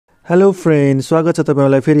Hello friend, स्वागत छ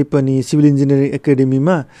तपाईहरुलाई फेरि पनि सिभिल इन्जिनियरिङ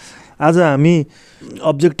एकाडेमीमा। आज हामी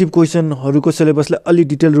अब्जेक्टिभ क्वेशनहरुको सिलेबसलाई अलि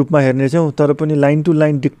डिटेल रूपमा हेर्ने छौं, तर पनि लाइन टु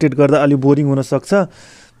लाइन डिक्टेट गर्दा अलि बोरिङ हुन सक्छ।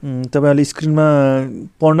 तपाईहरुले स्क्रिनमा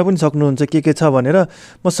पढ्न पनि सक्नुहुन्छ के छ भनेर।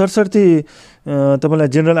 म सरसर्ती तपाईलाई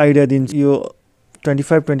जनरल आइडिया दिन्छु यो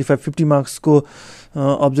 25 50 मार्क्सको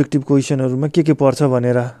अब्जेक्टिभ क्वेशनहरुमा के पर्छ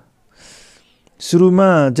भनेर। सुरुमा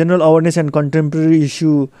general awareness and contemporary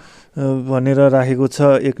issue भनेर राखेको छ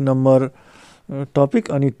 1 नम्बर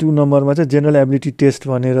टपिक, अनि 2 नम्बरमा चाहिँ जनरल एबिलिटी टेस्ट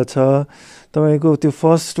भनेर छ। तपाईको त्यो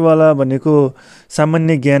फर्स्ट वाला भनेको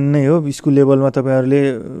सामान्य ज्ञान नै हो। स्कुल लेभलमा तपाईहरुले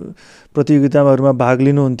प्रतियोगिताहरुमा भाग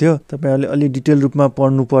लिनुहुन्थ्यो, तपाईहरुले अलि डिटेल रूपमा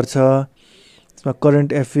पढ्नु पर्छ। त्यसमा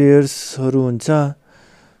करेन्ट अफेयर्सहरु हुन्छ,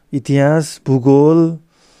 इतिहास, भूगोल,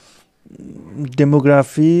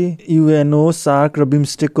 डेमोग्राफी, युएनओ, सार्क र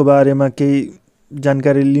बिमस्टेकको बारेमा केही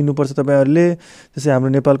जानकारी लिनुपर्छ तपाईहरुले। जस्तै हाम्रो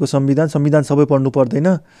नेपालको संविधान सबै पढ्नु पर्दैन,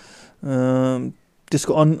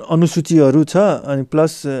 त्यसको अनुसूचीहरु छ, अनि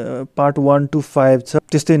प्लस पार्ट 1 to 5 छ।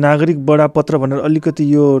 त्यस्तै नागरिक बडापत्र भनेर अलिकति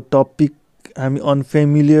यो टपिक हामी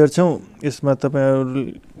अनफेमिलियर छौं, यसमा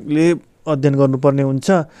तपाईहरुले अध्ययन गर्नुपर्ने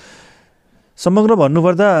हुन्छ। समग्र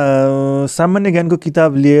भन्नुपर्दा सामान्य ज्ञानको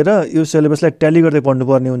किताब लिएर यो सिलेबसलाई ट्याली गर्दै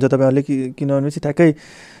पढ्नुपर्ने हुन्छ तपाईहरुले, किनभने ठ्याक्कै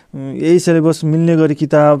यही सिलेबस मिल्ने गरी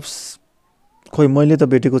किताब खोइ मैले त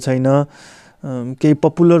भेटेको छैन। केही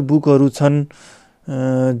पपुलर बुकहरु छन्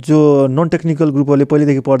जो नन टेक्निकल ग्रुपहरुले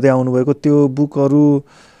पहिलेदेखि पढ्दै आउनु भएको, त्यो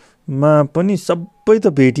बुकहरुमा पनि सबै त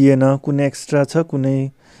भेटिएन, कुनै एक्स्ट्रा छ,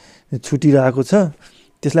 कुनै छुटिरहेको छ।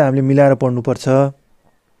 त्यसलाई हामीले मिलाएर पढ्नुपर्छ।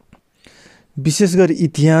 विशेष गरी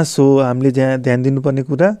इतिहास हो हामीले ध्यान दिनुपर्ने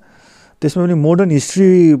कुरा। त्यसमा पनि मोडर्न हिस्ट्री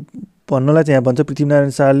भन्नलाई चाहिँ यहाँ भन्छ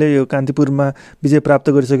पृथ्वीनारायण शाहले यो कान्तिपुरमा विजय प्राप्त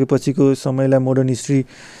गरिसकेपछिको समयलाई मोडर्न हिस्ट्री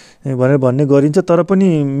भनेर भन्ने गरिन्छ। तर पनि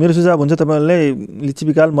मेरो सुझाव हुन्छ तपाईहरुलाई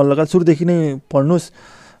लिच्छविकाल मल्लकाल सुरुदेखि नै पढ्नुस्,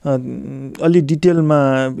 अलि डिटेलमा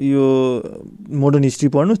यो मोडर्न हिस्ट्री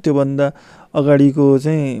पढ्नुस्, त्यो भन्दा अगाडिको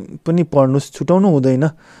चाहिँ पनि पढ्नुस्, छुटाउनु हुँदैन।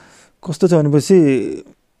 कस्तो छ भनेपछि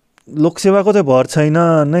लोकसेवाको चाहिँ भर छैन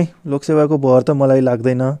नै, लोकसेवाको भर त मलाई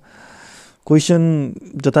लाग्दैन। क्वेशन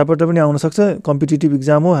जताबाट पनि आउन सक्छ, कम्पिटिटिभ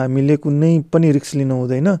एक्जाम हो, हामीले कुनै पनि रिस्क लिनु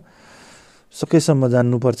हुँदैन, सकेसम्म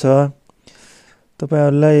जान्नुपर्छ।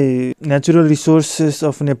 तपाईहरुलाई नेचुरल रिसोर्सेस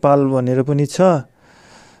अफ नेपाल भनेर पनि छ।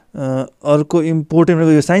 अर्को इम्पोर्टेन्ट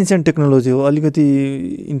यो साइन्स एन्ड टेक्नोलोजी हो, अलिकति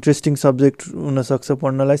इन्ट्रेस्टिङ सब्जेक्ट हुन सक्छ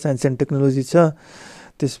पढ्नलाई, साइन्स एन्ड टेक्नोलोजी छ।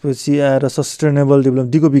 त्यसपछि आएर सस्टेनेबल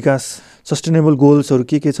डेभलपमेन्ट, दिगो विकास, सस्टेनेबल गोल्सहरु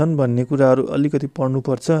के छन् भन्ने कुराहरु अलिकति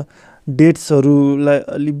पढ्नुपर्छ। डेट्सहरुलाई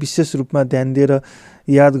अलि विशेष रूपमा ध्यान दिएर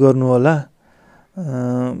याद गर्नु होला।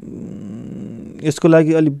 यसको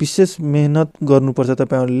लागि अलि विशेष मेहनत गर्नुपर्छ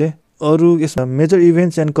तपाईहरुले। अरु यसमा major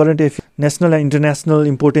events and current affair, national and international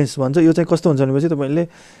importance भन्छ। यो चाहिँ कस्तो हुन्छ भनेपछि तपाईले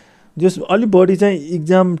जस अलि बढी चाहिँ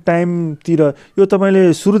एक्जाम टाइमतिर यो तपाईले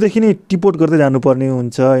सुरुदेखि नै टिपोट गर्दै जानुपर्ने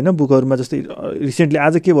हुन्छ हैन। बुकहरुमा जस्तै रिसेन्टली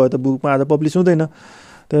आज के भयो त बुकमा आज पब्लिश हुँदैन,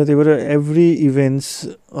 तर त्यही भएर एभ्री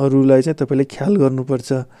इभेन्ट्सहरुलाई चाहिँ तपाईले ख्याल गर्नुपर्छ,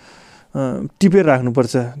 टिपेर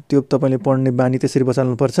राख्नुपर्छ। त्यो तपाईले पढ्ने बानी त्यसरी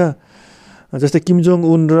बसाल्नुपर्छ। जस्तै किम जोङ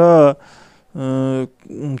उन र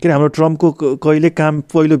के हाम्रो ट्रम्पको कहिले काम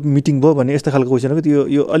पहिलो मिटिङ भयो भन्ने यस्तो खालको क्वेशन हो।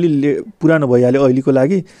 यो अलि पुरानो भइहाल्यो अहिलेको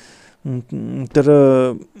लागि, तर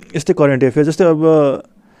यस्तै करेन्ट अफेयर। जस्तै अब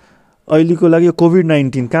अहिलेको लागि यो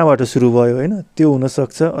कोभिड-19 कहाँबाट सुरु भयो हैन, त्यो हुन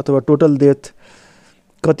सक्छ, अथवा टोटल डेथ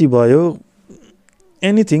कति भयो,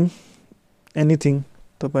 एनीथिङ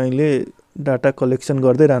तपाईले डाटा कलेक्सन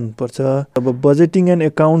गर्दै रहनुपर्छ। अब बजेटिङ एन्ड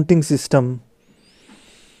एकाउन्टिङ सिस्टम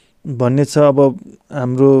भन्ने छ। अब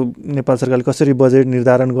हाम्रो नेपाल सरकारले कसरी बजेट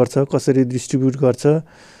निर्धारण गर्छ, कसरी डिस्ट्रिब्युट गर्छ,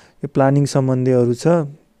 यो प्लानिङ सम्बन्धीहरु छ।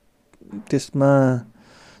 त्यसमा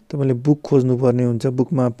तपाईले बुक खोज्नुपर्ने हुन्छ,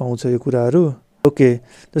 बुकमा पाउँछ यो कुराहरु। ओके,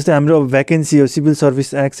 जस्तै हाम्रो भ्याकेन्सी हो, सिभिल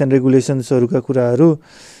सर्भिस एक्ट्स एन्ड रेगुलेसन्सहरुका कुराहरु।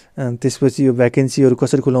 त्यसपछि यो भ्याकेन्सीहरु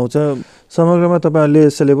कसरी खुलाउँछ, समग्रमा तपाईहरुले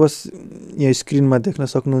सिलेबस यहाँ स्क्रिनमा देख्न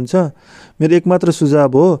सक्नुहुन्छ। मेरो एकमात्र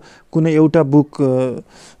सुझाव हो कुनै एउटा बुक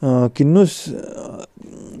किन्नुस्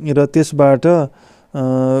र त्यसबाट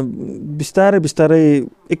बिस्तारै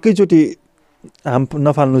एकैचोटी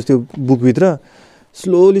नफाल्नुस् त्यो बुकभित्र।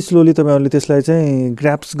 स्लोली तपाईहरुले त्यसलाई चाहिँ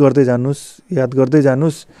ग्राप्स गर्दै जानुस्, याद गर्दै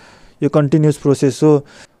जानुस्। यो कन्टिन्युअस प्रोसेस हो।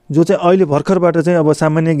 जो चाहिँ अहिले भर्खरबाट चाहिँ अब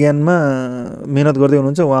सामान्य ज्ञानमा मेहनत गर्दै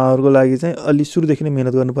हुनुहुन्छ उहाँहरुको लागि चाहिँ अलि सुरुदेखि नै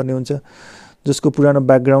मेहनत गर्नुपर्ने हुन्छ। जसको पुरानो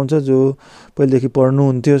ब्याकग्राउन्ड छ, जो पहिलेदेखि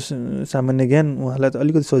पढ्नुहुन्थ्यो सामान्य ज्ञान, उहाँलाई त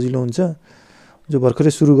अलिकति सजिलो हुन्छ। जो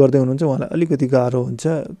भर्खरै सुरु गर्दै हुनुहुन्छ उहाँलाई अलिकति गाह्रो हुन्छ,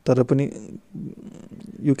 तर पनि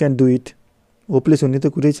you can do it. Hopeless हुने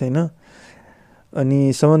त कुरै छैन। अनि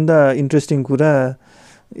सबभन्दा इन्ट्रेस्टिङ कुरा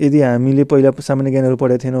यदि हामीले पहिला सामान्य ज्ञानहरू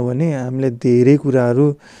पढेको थिएनौँ भने हामीलाई धेरै कुराहरू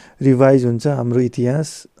रिभाइज हुन्छ, हाम्रो इतिहास,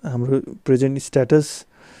 हाम्रो प्रेजेन्ट स्ट्याटस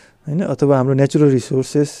होइन, अथवा हाम्रो नेचुरल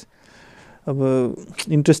रिसोर्सेस। अब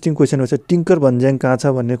इन्ट्रेस्टिङ क्वेसन हुन्छ, टिङ्कर भन्ज्याङ कहाँ छ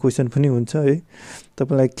भन्ने क्वेसन पनि हुन्छ है।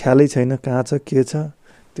 तपाईँलाई ख्यालै छैन कहाँ छ के छ,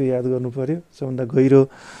 त्यो याद गर्नु पऱ्यो। सबभन्दा गहिरो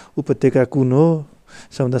उपत्यका कुन हो,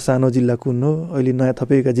 सबभन्दा सानो जिल्ला कुन हो, अहिले नयाँ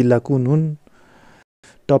थपिएका जिल्ला कुन हुन्,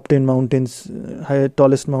 टप 10 माउन्टेन्स,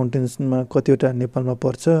 टलेस्ट माउन्टेन्समा कतिवटा नेपालमा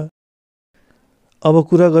पर्छ। अब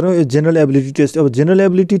कुरा गरौँ यो जेनरल एबिलिटी टेस्ट। अब जेनरल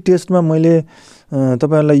एबिलिटी टेस्टमा मैले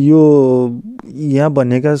तपाईँहरूलाई यो यहाँ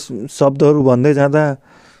भनेका शब्दहरू भन्दै जाँदा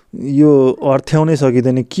यो अर्थ्याउनै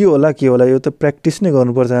सकिँदैन, के होला यो त प्र्याक्टिस नै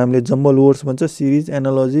गर्नुपर्छ हामीले। जम्बल वर्ड्स भन्छ, सिरिज,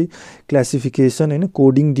 एनालोजी, क्लासिफिकेसन होइन,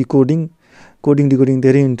 कोडिङ डिकोडिङ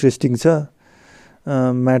धेरै इन्ट्रेस्टिङ छ।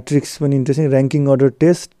 म्याट्रिक्स पनि interesting, ranking order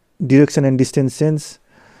test, direction and distance sense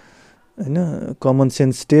होइन, common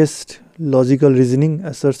sense test, logical reasoning,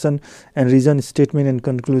 assertion and reason, statement and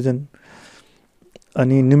conclusion.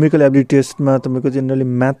 अनि न्युमेरिकल एबिलिटी टेस्टमा तपाईँको जेनरली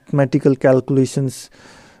म्याथमेटिकल क्यालकुलेसन्स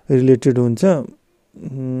रिलेटेड हुन्छ,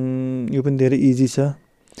 यो पनि धेरै इजी छ।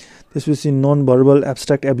 त्यसपछि non verbal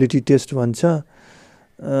abstract ability test भन्छ,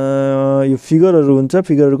 यो फिगरहरू हुन्छ,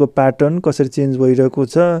 फिगरहरूको प्याटर्न कसरी चेन्ज भइरहेको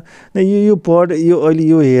छ। यो अहिले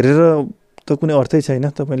यो हेरेर त कुनै अर्थै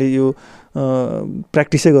छैन, तपाईँले यो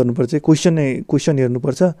प्र्याक्टिसै गर्नुपर्छ, क्वेसन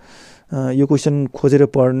हेर्नुपर्छ, यो क्वेसन खोजेर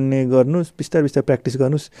पढ्ने गर्नुहोस्, बिस्तारै प्र्याक्टिस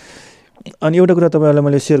गर्नुहोस्। अनि एउटा कुरा तपाईँहरूलाई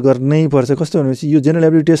मैले सेयर गर्नै पर्छ, कस्तो भनेपछि यो general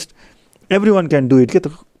ability test every one can do it के,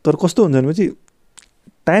 तर कस्तो हुन्छ भनेपछि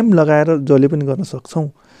टाइम लगाएर जसले पनि गर्न सक्छौँ,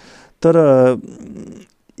 तर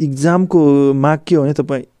इक्जामको मार्क के हो भने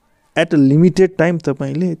तपाईँ एट अ लिमिटेड टाइम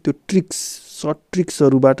तपाईँले त्यो सर्ट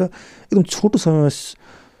ट्रिक्सहरूबाट एकदम छोटो समयमा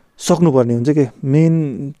सक्नुपर्ने हुन्छ कि।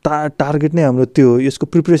 मेन टार्गेट नै हाम्रो त्यो हो, यसको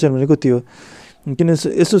प्रिपरेसन भनेको त्यो हो। किन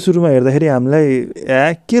यसो सुरुमा हेर्दाखेरि हामीलाई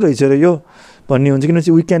के रहेछ र यो भन्ने हुन्छ,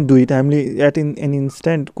 किनभने वी क्यान डु इट। हामीले एट एन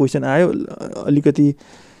इन्स्ट्यान्ट क्वेसन आयो, अलिकति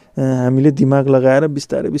हामीले दिमाग लगाएर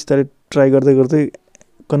बिस्तारै ट्राई गर्दै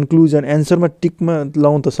कन्क्लुजन एन्सरमा टिकमा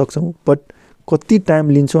लाउन त सक्छौँ, बट कति टाइम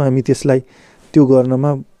लिन्छौँ हामी त्यसलाई त्यो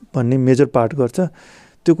गर्नमा भन्ने मेजर पार्ट गर्छ।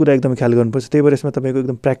 त्यो कुरा एकदम ख्याल गर्नुपर्छ। त्यही भएर यसमा तपाईँको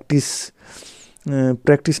एकदम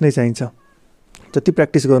प्र्याक्टिस नै चाहिन्छ। जति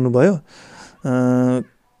प्र्याक्टिस गर्नुभयो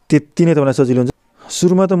त्यति नै तपाईँलाई सजिलो हुन्छ।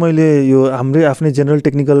 सुरुमा त मैले यो हाम्रै आफ्नै जेनरल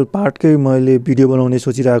टेक्निकल पार्टकै मैले भिडियो बनाउने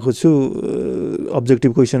सोचिरहेको छु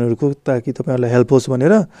अब्जेक्टिभ क्वेसनहरूको, ताकि तपाईँहरूलाई हेल्प होस्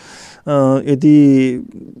भनेर। यदि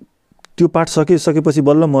त्यो पार्ट सकेपछि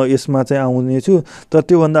बल्ल म यसमा चाहिँ आउनेछु, तर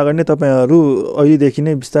त्योभन्दा अगाडि नै तपाईँहरू अहिलेदेखि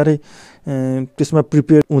नै बिस्तारै त्यसमा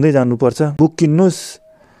प्रिपेयर हुँदै जानुपर्छ। बुक किन्नुहोस्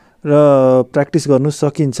र प्र्याक्टिस गर्नु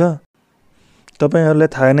सकिन्छ। तपाईँहरूलाई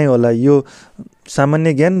थाहा नै होला यो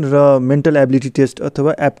सामान्य ज्ञान र मेन्टल एबिलिटी टेस्ट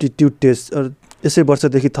अथवा एप्टिट्युड टेस्ट यसै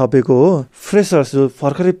वर्षदेखि थपेको हो। फ्रेसर्स जो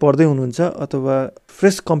भर्खरै पढ्दै हुनुहुन्छ अथवा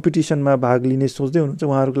फ्रेस कम्पिटिसनमा भाग लिने सोच्दै हुनुहुन्छ,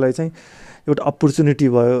 उहाँहरूको लागि चाहिँ एउटा अपर्च्युनिटी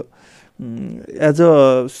भयो। एज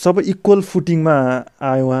अ सबै इक्वल फुटिङमा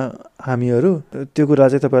आयो हामीहरू, त्यो कुरा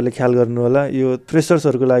चाहिँ तपाईँहरूले ख्याल गर्नु होला। यो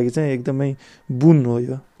फ्रेसर्सहरूको लागि चाहिँ एकदमै बुन हो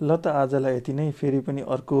यो। ल त आजलाई यति नै, फेरि पनि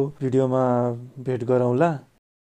अर्को भिडियोमा भेट गरौँला।